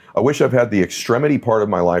I wish I've had the extremity part of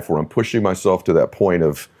my life where I'm pushing myself to that point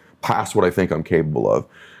of past what I think I'm capable of.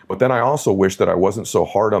 But then I also wish that I wasn't so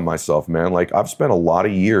hard on myself, man. Like, I've spent a lot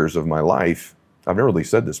of years of my life, I've never really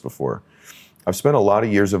said this before. I've spent a lot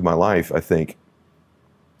of years of my life, I think,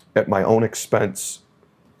 at my own expense.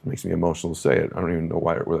 It makes me emotional to say it. I don't even know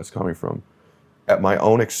where that's coming from. At my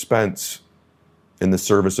own expense in the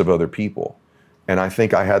service of other people. And I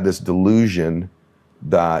think I had this delusion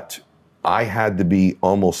that I had to be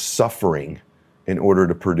almost suffering in order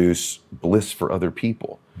to produce bliss for other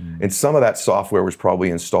people. And some of that software was probably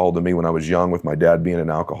installed in me when I was young, with my dad being an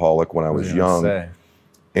alcoholic when I was young.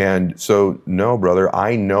 And so, no, brother,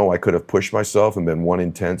 I know I could have pushed myself and been one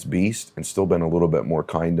intense beast and still been a little bit more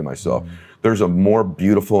kind to myself. There's a more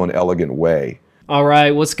beautiful and elegant way. All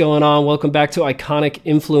right, what's going on? Welcome back to Iconic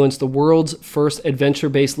Influence, the world's first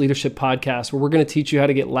adventure-based leadership podcast, where we're going to teach you how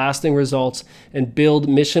to get lasting results and build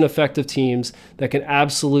mission-effective teams that can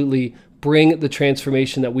absolutely bring the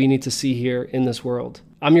transformation that we need to see here in this world.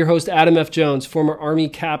 I'm your host, Adam F. Jones, former Army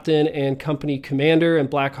captain and company commander and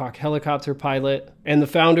Black Hawk helicopter pilot, and the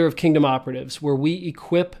founder of Kingdom Operatives, where we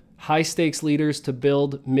equip high-stakes leaders to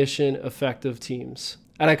build mission-effective teams.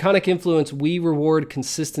 At Iconic Influence, we reward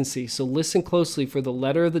consistency, so listen closely for the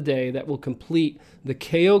letter of the day that will complete the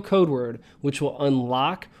KO code word, which will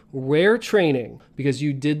unlock rare training because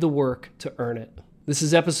you did the work to earn it. This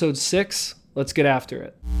is episode 6. Let's get after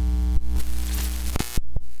it.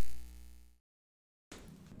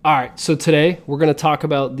 All right, so today we're going to talk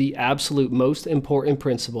about the absolute most important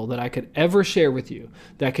principle that I could ever share with you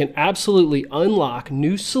that can absolutely unlock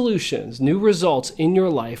new solutions, new results in your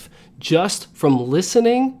life just from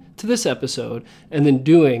listening to this episode and then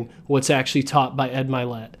doing what's actually taught by Ed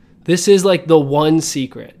Mylett. This is like the one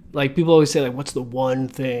secret. Like, people always say, like, what's the one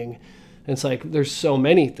thing? And it's like, there's so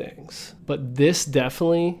many things, but this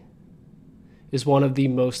definitely is one of the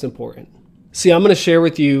most important. See, I'm going to share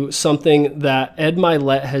with you something that Ed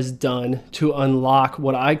Mylett has done to unlock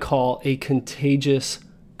what I call a contagious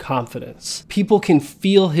confidence. People can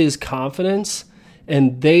feel his confidence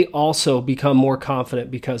and they also become more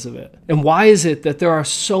confident because of it. And why is it that there are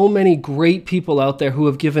so many great people out there who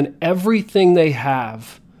have given everything they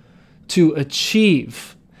have to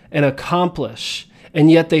achieve and accomplish,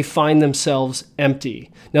 and yet they find themselves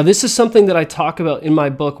empty? Now, this is something that I talk about in my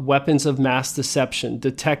book, Weapons of Mass Deception,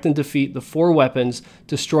 Detect and Defeat the 4 Weapons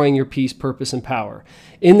Destroying Your Peace, Purpose, and Power.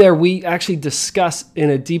 In there, we actually discuss in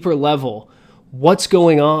a deeper level what's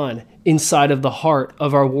going on inside of the heart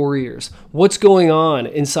of our warriors, what's going on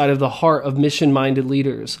inside of the heart of mission-minded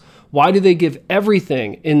leaders. Why do they give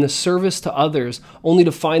everything in the service to others only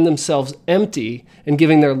to find themselves empty and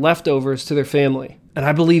giving their leftovers to their family? And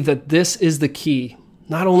I believe that this is the key,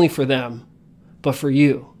 not only for them, but for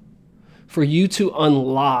you to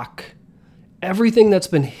unlock everything that's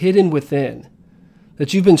been hidden within,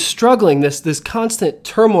 that you've been struggling, this constant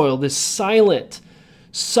turmoil, this silent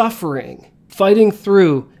suffering, fighting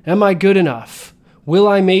through. Am I good enough? Will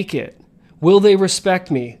I make it? Will they respect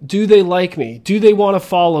me? Do they like me? Do they want to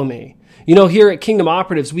follow me? You know, here at Kingdom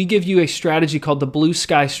Operatives, we give you a strategy called the Blue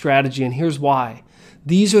Sky Strategy, and here's why.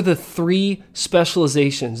 These are the 3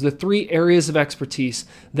 specializations, the 3 areas of expertise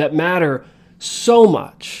that matter so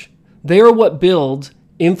much. They are what build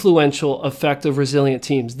influential, effective, resilient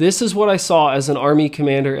teams. This is what I saw as an Army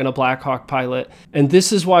commander and a Black Hawk pilot, and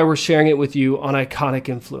this is why we're sharing it with you on Iconic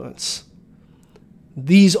Influence.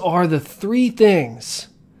 These are the 3 things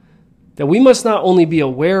that we must not only be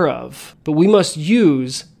aware of, but we must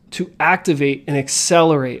use to activate and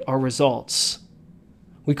accelerate our results.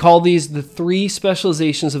 We call these the 3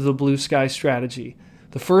 specializations of the Blue Sky Strategy.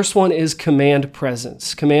 The first one is command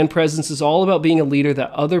presence. Command presence is all about being a leader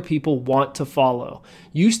that other people want to follow.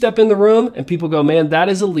 You step in the room and people go, man, that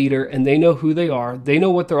is a leader, and they know who they are, they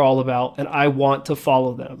know what they're all about, and I want to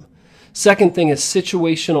follow them. Second thing is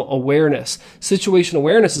situational awareness. Situational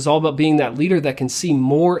awareness is all about being that leader that can see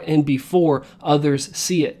more and before others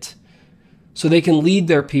see it, so they can lead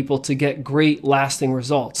their people to get great lasting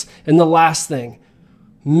results. And the last thing,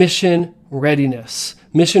 mission readiness.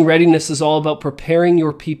 Mission readiness is all about preparing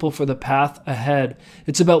your people for the path ahead.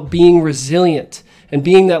 It's about being resilient and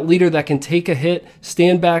being that leader that can take a hit,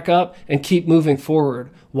 stand back up, and keep moving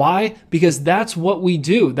forward. Why? Because that's what we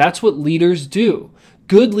do. That's what leaders do.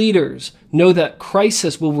 Good leaders know that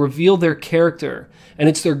crisis will reveal their character, and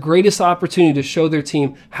it's their greatest opportunity to show their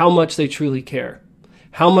team how much they truly care,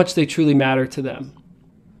 how much they truly matter to them.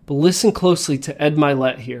 But listen closely to Ed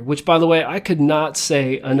Mylett here, which, by the way, I could not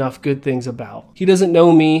say enough good things about. He doesn't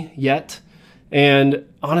know me yet, And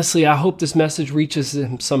honestly, I hope this message reaches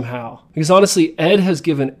him somehow. Because honestly, Ed has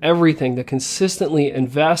given everything to consistently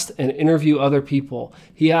invest and interview other people.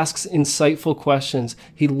 He asks insightful questions.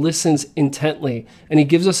 He listens intently. And he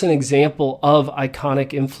gives us an example of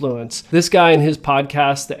iconic influence. This guy and his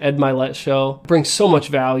podcast, The Ed Mylett Show, brings so much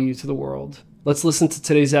value to the world. Let's listen to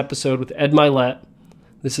today's episode with Ed Mylett.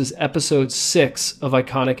 This is episode 6 of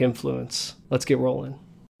Iconic Influence. Let's get rolling.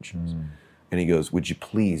 And he goes, would you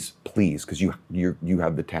please, because you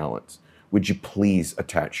have the talents, would you please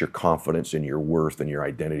attach your confidence and your worth and your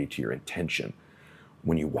identity to your intention?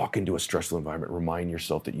 When you walk into a stressful environment, remind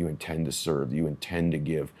yourself that you intend to serve, you intend to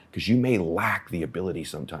give, because you may lack the ability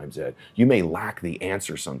sometimes, Ed. You may lack the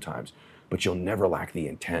answer sometimes, but you'll never lack the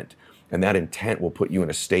intent. And that intent will put you in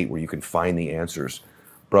a state where you can find the answers.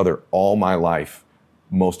 Brother, all my life,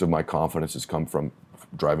 most of my confidence has come from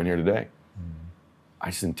driving here today. I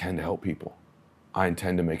just intend to help people. I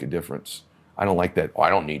intend to make a difference. I don't like that, I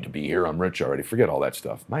don't need to be here, I'm rich already. Forget all that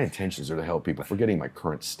stuff. My intentions are to help people, forgetting my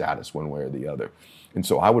current status one way or the other. And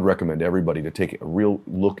so I would recommend everybody to take a real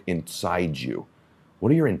look inside you.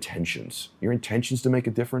 What are your intentions? Your intentions to make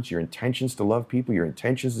a difference? Your intentions to love people? Your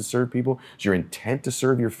intentions to serve people? Is your intent to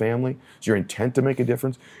serve your family? Is your intent to make a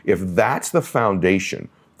difference? If that's the foundation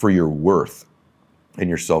for your worth and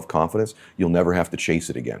your self-confidence, you'll never have to chase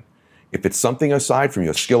it again. If it's something aside from you,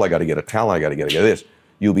 a skill, I got to get a talent, I got to get this,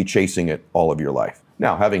 you'll be chasing it all of your life.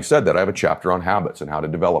 Now, having said that, I have a chapter on habits and how to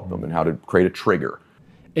develop them and how to create a trigger.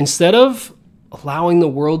 Instead of allowing the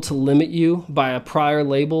world to limit you by a prior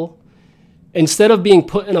label, instead of being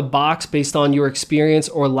put in a box based on your experience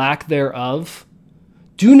or lack thereof,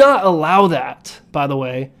 do not allow that, by the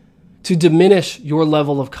way, to diminish your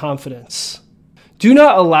level of confidence. Do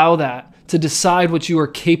not allow that to decide what you are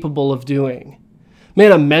capable of doing.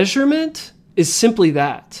 Man, a measurement is simply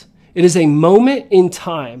that. It is a moment in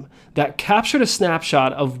time that captured a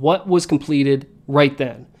snapshot of what was completed right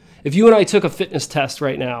then. If you and I took a fitness test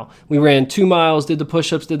right now, we ran 2 miles, did the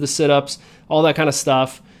push-ups, did the sit-ups, all that kind of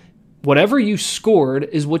stuff. Whatever you scored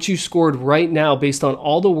is what you scored right now based on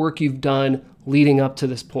all the work you've done leading up to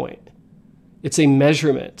this point. It's a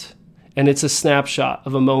measurement, and it's a snapshot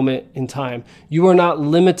of a moment in time. You are not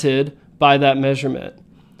limited by that measurement.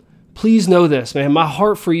 Please know this, man. My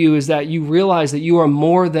heart for you is that you realize that you are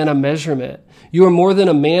more than a measurement. You are more than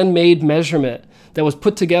a man-made measurement that was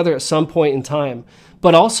put together at some point in time.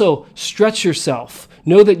 But also stretch yourself.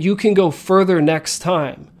 Know that you can go further next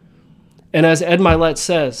time. And as Ed Mylett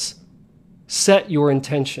says, set your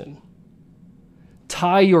intention.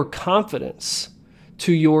 Tie your confidence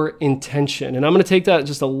to your intention. And I'm going to take that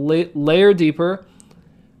just a layer deeper.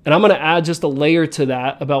 And I'm going to add just a layer to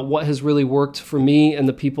that about what has really worked for me and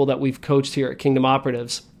the people that we've coached here at Kingdom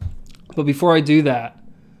Operatives. But before I do that,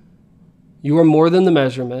 you are more than the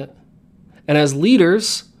measurement. And as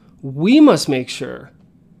leaders, we must make sure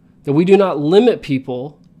that we do not limit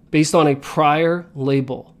people based on a prior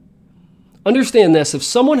label. Understand this, if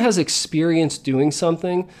someone has experience doing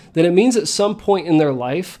something, then it means at some point in their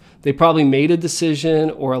life, they probably made a decision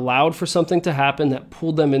or allowed for something to happen that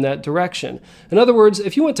pulled them in that direction. In other words,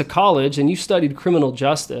 if you went to college and you studied criminal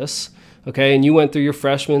justice, okay, and you went through your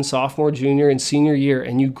freshman, sophomore, junior, and senior year,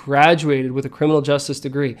 and you graduated with a criminal justice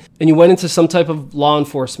degree, and you went into some type of law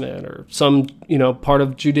enforcement or some, part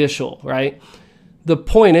of judicial, right? The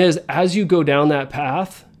point is, as you go down that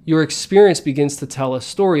path, your experience begins to tell a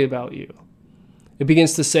story about you. It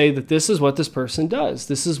begins to say that this is what this person does.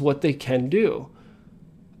 This is what they can do.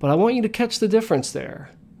 But I want you to catch the difference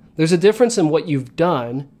there. There's a difference in what you've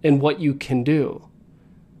done and what you can do.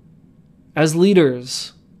 As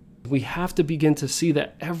leaders, we have to begin to see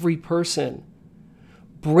that every person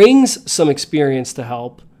brings some experience to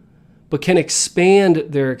help, but can expand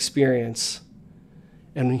their experience.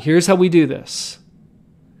 And here's how we do this.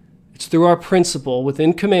 It's through our principle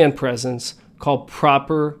within Command Presence called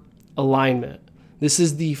proper alignment. This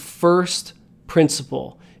is the first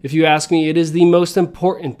principle. If you ask me, it is the most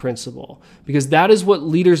important principle because that is what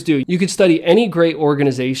leaders do. You could study any great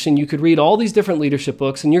organization. You could read all these different leadership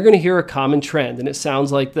books and you're going to hear a common trend. And it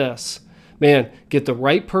sounds like this. Man, get the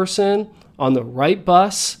right person on the right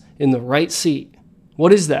bus in the right seat.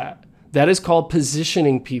 What is that? That is called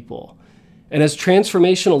positioning people. And as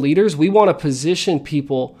transformational leaders, we want to position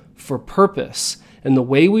people for purpose. And the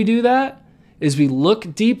way we do that is we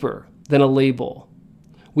look deeper than a label.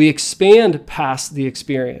 We expand past the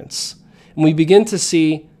experience and we begin to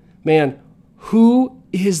see, man, who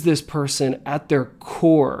is this person at their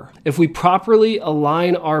core? If we properly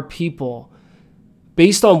align our people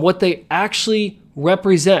based on what they actually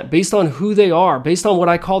represent, based on who they are, based on what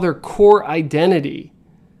I call their core identity,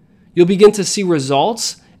 you'll begin to see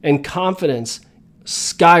results and confidence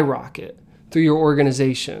skyrocket through your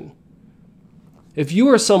organization. If you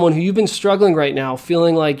are someone who you've been struggling right now,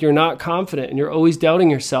 feeling like you're not confident and you're always doubting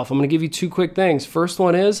yourself, I'm going to give you 2 quick things. First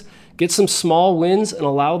one is get some small wins and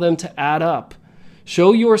allow them to add up.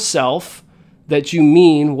 Show yourself that you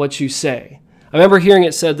mean what you say. I remember hearing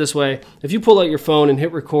it said this way: if you pull out your phone and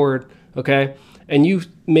hit record, okay, and you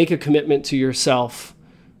make a commitment to yourself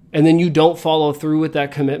and then you don't follow through with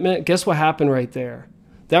that commitment, guess what happened right there?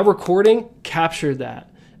 That recording captured that,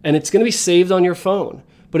 and it's going to be saved on your phone.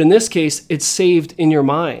 But in this case, it's saved in your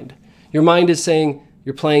mind. Your mind is saying,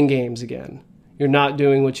 you're playing games again. You're not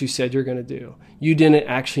doing what you said you're going to do. You didn't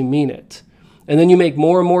actually mean it. And then you make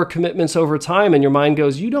more and more commitments over time, and your mind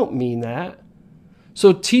goes, you don't mean that.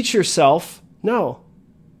 So teach yourself, no,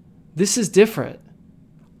 this is different.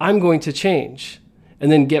 I'm going to change. And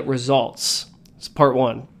then get results. It's part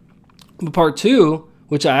 1. But part 2,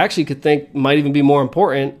 which I actually could think might even be more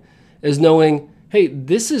important, is knowing, hey,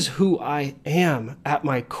 this is who I am at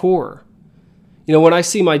my core. You know, when I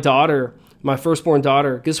see my daughter, my firstborn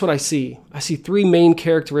daughter, guess what I see? I see 3 main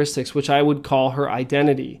characteristics, which I would call her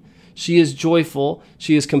identity. She is joyful,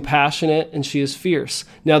 she is compassionate, and she is fierce.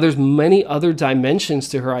 Now, there's many other dimensions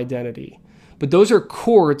to her identity, but those are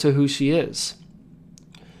core to who she is.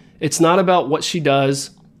 It's not about what she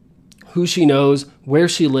does, who she knows, where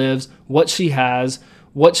she lives, what she has,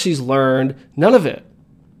 what she's learned, none of it.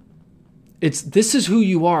 This is who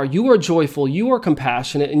you are. You are joyful, you are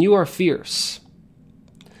compassionate, and you are fierce.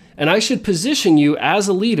 And I should position you as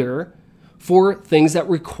a leader for things that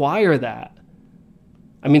require that.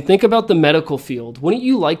 I mean, think about the medical field. Wouldn't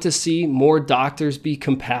you like to see more doctors be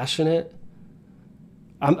compassionate?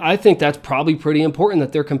 I think that's probably pretty important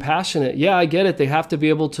that they're compassionate. Yeah, I get it. They have to be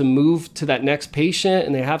able to move to that next patient,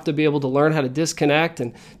 and they have to be able to learn how to disconnect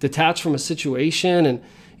and detach from a situation and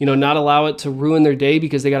not allow it to ruin their day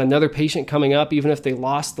because they got another patient coming up, even if they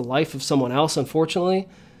lost the life of someone else, unfortunately.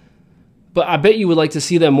 But I bet you would like to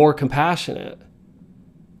see them more compassionate.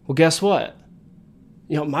 Well, guess what?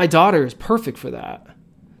 My daughter is perfect for that.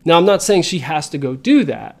 Now, I'm not saying she has to go do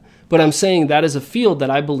that, but I'm saying that is a field that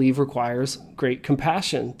I believe requires great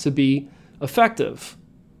compassion to be effective.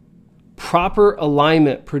 Proper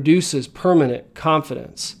alignment produces permanent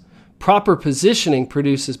confidence. Proper positioning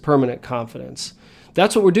produces permanent confidence.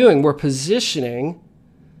 That's what we're doing. We're positioning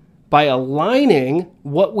by aligning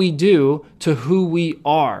what we do to who we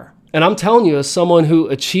are. And I'm telling you, as someone who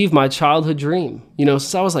achieved my childhood dream,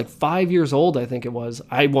 since I was like 5 years old, I think it was,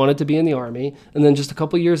 I wanted to be in the Army. And then just a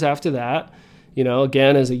couple years after that,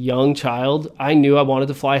 again, as a young child, I knew I wanted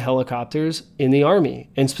to fly helicopters in the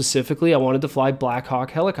Army. And specifically, I wanted to fly Black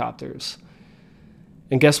Hawk helicopters.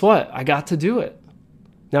 And guess what? I got to do it.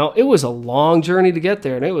 Now, it was a long journey to get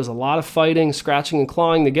there, and it was a lot of fighting, scratching, and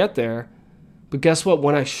clawing to get there. But guess what?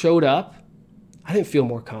 When I showed up, I didn't feel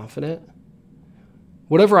more confident.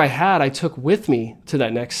 Whatever I had, I took with me to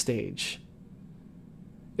that next stage.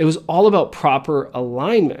 It was all about proper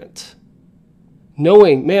alignment.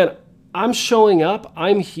 Knowing, man, I'm showing up,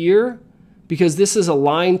 I'm here because this is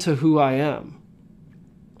aligned to who I am.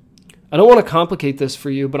 I don't want to complicate this for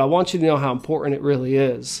you, but I want you to know how important it really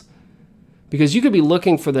is. Because you could be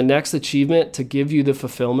looking for the next achievement to give you the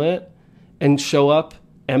fulfillment and show up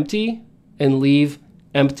empty and leave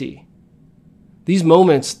empty. These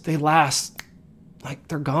moments, they last like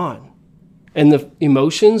they're gone. And the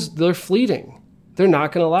emotions, they're fleeting. They're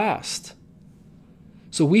not going to last.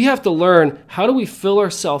 So we have to learn, how do we fill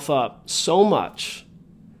ourselves up so much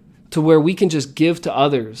to where we can just give to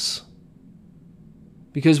others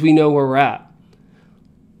because we know where we're at.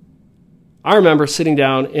 I remember sitting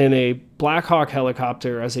down in a Black Hawk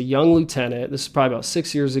helicopter as a young lieutenant. This is probably about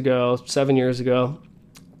 7 years ago.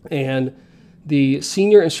 And the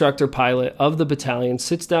senior instructor pilot of the battalion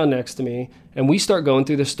sits down next to me, and we start going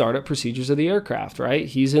through the startup procedures of the aircraft, right?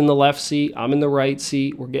 He's in the left seat, I'm in the right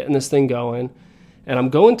seat, we're getting this thing going. And I'm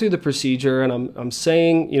going through the procedure, and I'm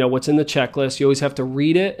saying, what's in the checklist. You always have to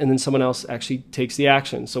read it, and then someone else actually takes the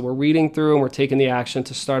action. So we're reading through, and we're taking the action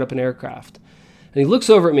to start up an aircraft. And he looks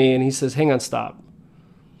over at me, and he says, hang on, stop.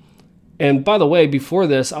 And by the way, before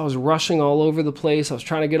this, I was rushing all over the place. I was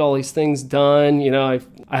trying to get all these things done.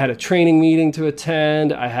 I had a training meeting to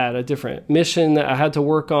attend. I had a different mission that I had to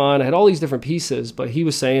work on. I had all these different pieces, but he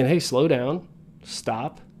was saying, hey, slow down,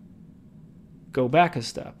 stop, go back a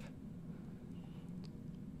step.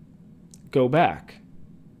 Go back.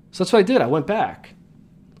 So that's what I did. I went back.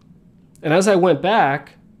 And as I went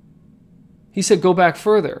back, he said, go back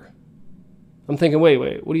further. I'm thinking, wait,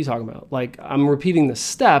 what are you talking about? Like, I'm repeating the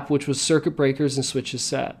step, which was circuit breakers and switches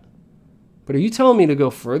set. But are you telling me to go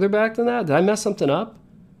further back than that? Did I mess something up?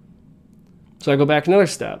 So I go back another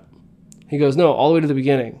step. He goes, no, all the way to the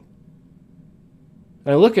beginning.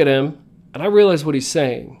 And I look at him and I realize what he's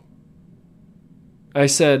saying. I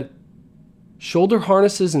said, shoulder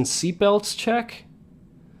harnesses and seatbelts, check.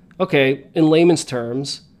 Okay, in layman's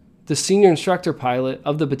terms, the senior instructor pilot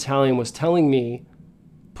of the battalion was telling me,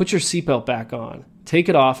 put your seatbelt back on, take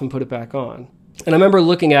it off and put it back on. And I remember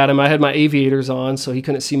looking at him, I had my aviators on so he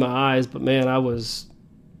couldn't see my eyes, but man, I was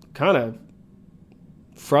kind of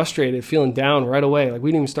frustrated, feeling down right away. Like,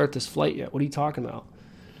 we didn't even start this flight yet. What are you talking about?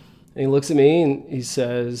 And he looks at me and he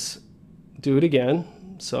says, do it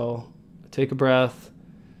again. So I take a breath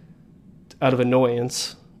out of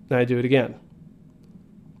annoyance and I do it again.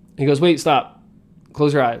 He goes, wait, stop.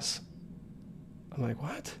 Close your eyes. I'm like,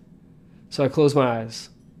 what? So I close my eyes.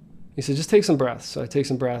 He said, just take some breaths. So I take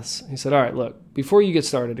some breaths. He said, all right, look, before you get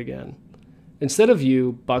started again, instead of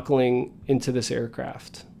you buckling into this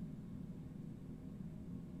aircraft,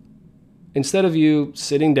 instead of you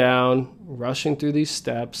sitting down, rushing through these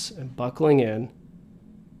steps and buckling in,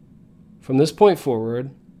 from this point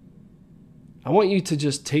forward, I want you to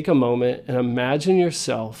just take a moment and imagine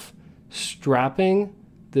yourself strapping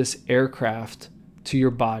this aircraft to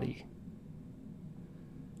your body.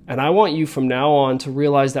 And I want you from now on to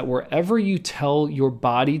realize that wherever you tell your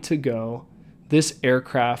body to go, this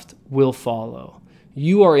aircraft will follow.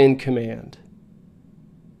 You are in command.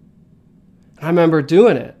 And I remember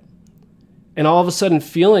doing it. And all of a sudden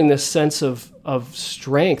feeling this sense of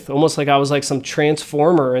strength, almost like I was like some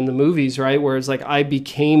transformer in the movies, right? Where it's like I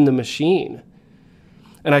became the machine.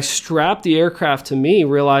 And I strapped the aircraft to me,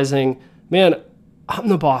 realizing, man, I'm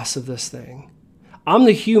the boss of this thing. I'm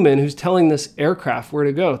the human who's telling this aircraft where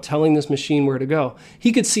to go, telling this machine where to go.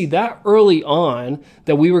 He could see that early on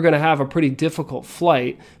that we were going to have a pretty difficult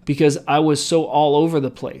flight because I was so all over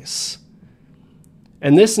the place.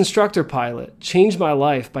 And this instructor pilot changed my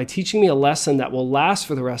life by teaching me a lesson that will last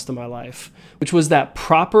for the rest of my life, which was that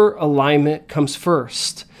proper alignment comes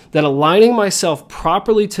first. That aligning myself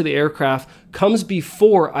properly to the aircraft comes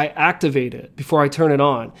before I activate it, before I turn it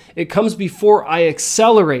on. It comes before I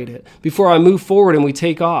accelerate it, before I move forward and we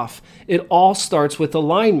take off. It all starts with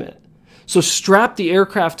alignment. So strap the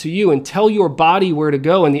aircraft to you and tell your body where to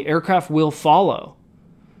go, and the aircraft will follow.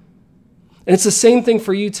 And it's the same thing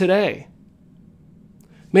for you today.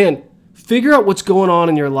 Man, figure out what's going on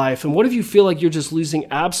in your life, and what if you feel like you're just losing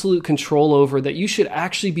absolute control over, that you should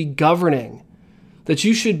actually be governing, that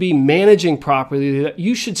you should be managing properly, that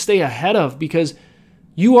you should stay ahead of, because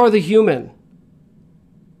you are the human.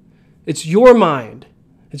 It's your mind.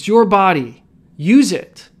 It's your body. Use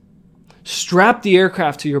it. Strap the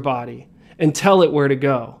aircraft to your body and tell it where to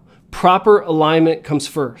go. Proper alignment comes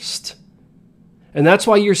first. And that's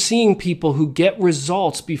why you're seeing people who get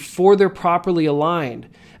results before they're properly aligned.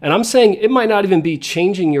 And I'm saying it might not even be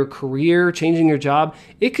changing your career, changing your job.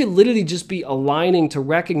 It could literally just be aligning to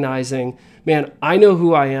recognizing, man, I know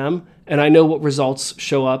who I am, and I know what results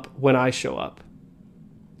show up when I show up.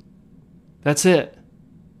 That's it.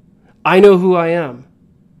 I know who I am.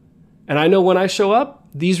 And I know when I show up,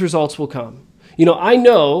 these results will come.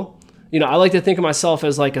 I like to think of myself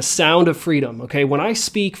as like a sound of freedom, okay? When I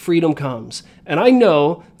speak, freedom comes. And I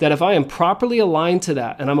know that if I am properly aligned to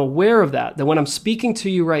that, and I'm aware of that when I'm speaking to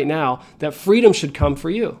you right now, that freedom should come for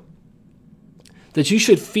you. That you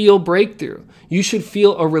should feel breakthrough. You should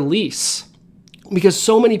feel a release. Because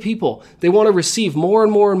so many people, they want to receive more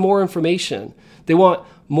and more and more information. They want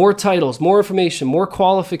more titles, more information, more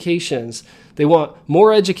qualifications. They want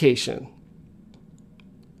more education.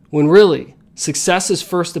 When really, success is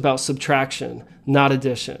first about subtraction, not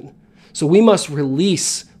addition. So we must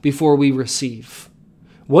release before we receive.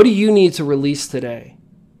 What do you need to release today?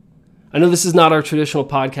 I know this is not our traditional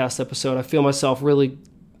podcast episode. I feel myself really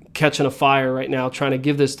catching a fire right now, trying to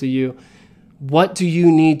give this to you. What do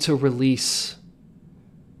you need to release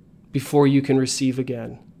before you can receive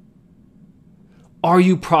again? Are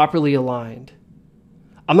you properly aligned?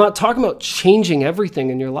 I'm not talking about changing everything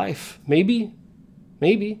in your life. Maybe.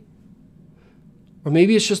 Or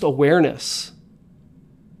maybe it's just awareness.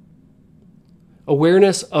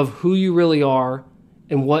 Awareness of who you really are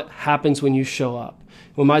and what happens when you show up.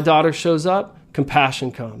 When my daughter shows up,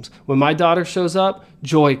 compassion comes. When my daughter shows up,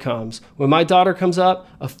 joy comes. When my daughter comes up,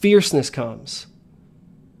 a fierceness comes.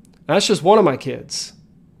 And that's just one of my kids.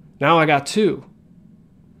 Now I got two.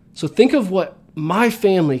 So think of what my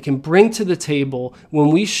family can bring to the table when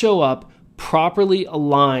we show up properly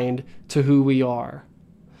aligned to who we are.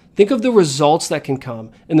 Think of the results that can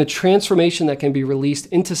come and the transformation that can be released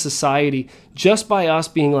into society just by us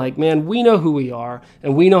being like, man, we know who we are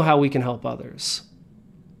and we know how we can help others.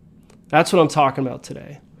 That's what I'm talking about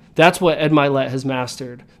today. That's what Ed Mylett has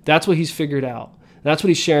mastered. That's what he's figured out. That's what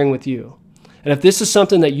he's sharing with you. And if this is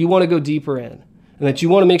something that you want to go deeper in and that you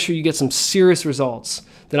want to make sure you get some serious results,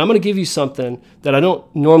 then I'm going to give you something that I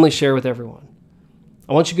don't normally share with everyone.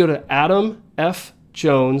 I want you to go to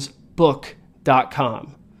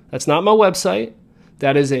adamfjonesbook.com. That's not my website.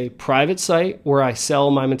 That is a private site where I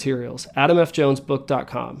sell my materials,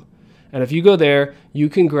 adamfjonesbook.com. And if you go there, you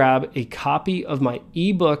can grab a copy of my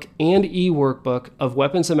ebook and e-workbook of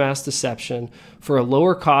Weapons of Mass Deception for a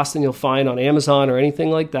lower cost than you'll find on Amazon or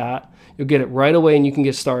anything like that. You'll get it right away and you can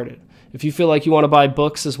get started. If you feel like you want to buy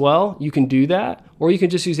books as well, you can do that, or you can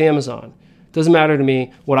just use Amazon. It doesn't matter to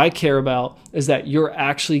me. What I care about is that you're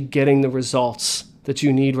actually getting the results that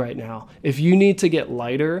you need right now. If you need to get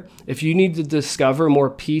lighter, if you need to discover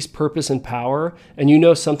more peace, purpose, and power, and you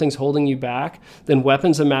know something's holding you back, then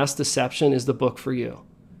Weapons of Mass Deception is the book for you.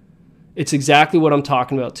 It's exactly what I'm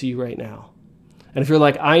talking about to you right now. And if you're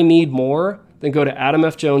like, I need more, then go to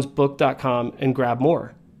adamfjonesbook.com and grab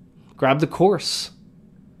more. Grab the course.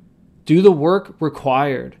 Do the work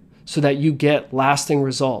required so that you get lasting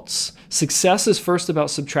results. Success is first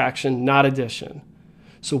about subtraction, not addition.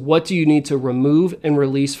 So what do you need to remove and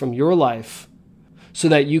release from your life so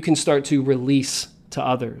that you can start to release to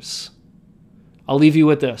others? I'll leave you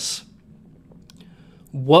with this.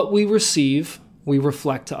 What we receive, we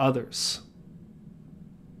reflect to others.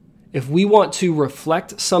 If we want to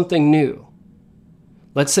reflect something new,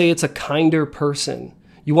 let's say it's a kinder person,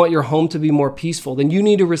 you want your home to be more peaceful, then you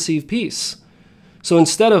need to receive peace. So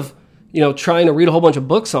instead of, trying to read a whole bunch of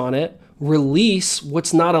books on it, release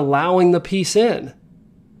what's not allowing the peace in.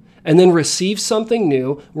 And then receive something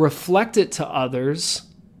new, reflect it to others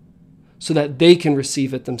so that they can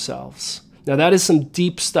receive it themselves. Now that is some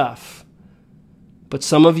deep stuff, but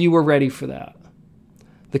some of you were ready for that.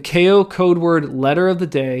 The KO code word letter of the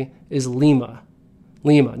day is Lima.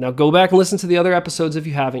 Lima. Now go back and listen to the other episodes if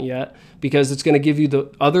you haven't yet, because it's going to give you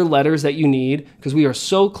the other letters that you need, because we are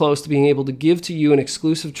so close to being able to give to you an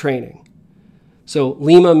exclusive training. So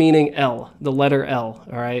Lima meaning L, the letter L,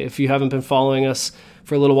 all right? If you haven't been following us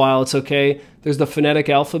for a little while, it's okay. There's the phonetic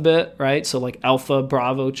alphabet, right? So like Alpha,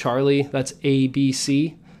 Bravo, Charlie, that's A, B,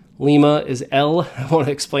 C. Lima is L. I want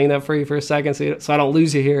to explain that for you for a second so I don't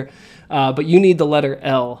lose you here. But you need the letter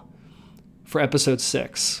L for episode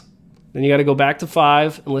 6. Then you got to go back to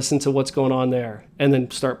 5 and listen to what's going on there. And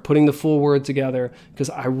then start putting the full word together, because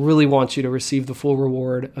I really want you to receive the full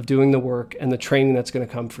reward of doing the work and the training that's going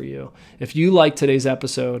to come for you. If you like today's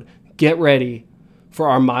episode, get ready for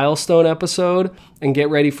our milestone episode and get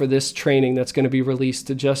ready for this training that's going to be released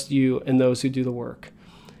to just you and those who do the work.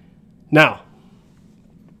 Now,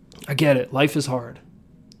 I get it. Life is hard.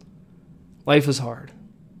 Life is hard.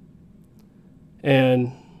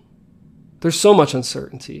 And there's so much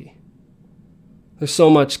uncertainty. There's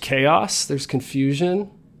so much chaos. There's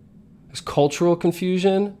confusion. There's cultural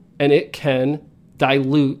confusion. And it can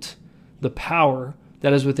dilute the power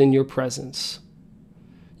that is within your presence.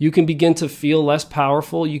 You can begin to feel less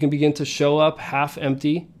powerful. You can begin to show up half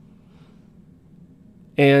empty.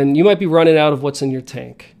 And you might be running out of what's in your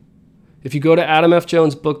tank. If you go to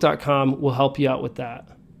adamfjonesbook.com, we'll help you out with that.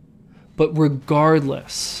 But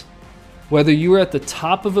regardless, whether you are at the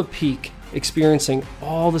top of a peak experiencing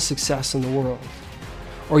all the success in the world,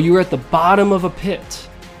 or you're at the bottom of a pit,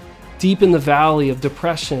 deep in the valley of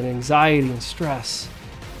depression, anxiety, and stress,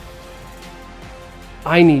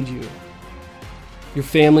 I need you. Your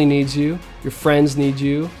family needs you. Your friends need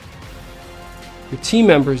you. Your team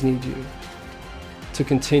members need you to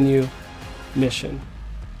continue mission.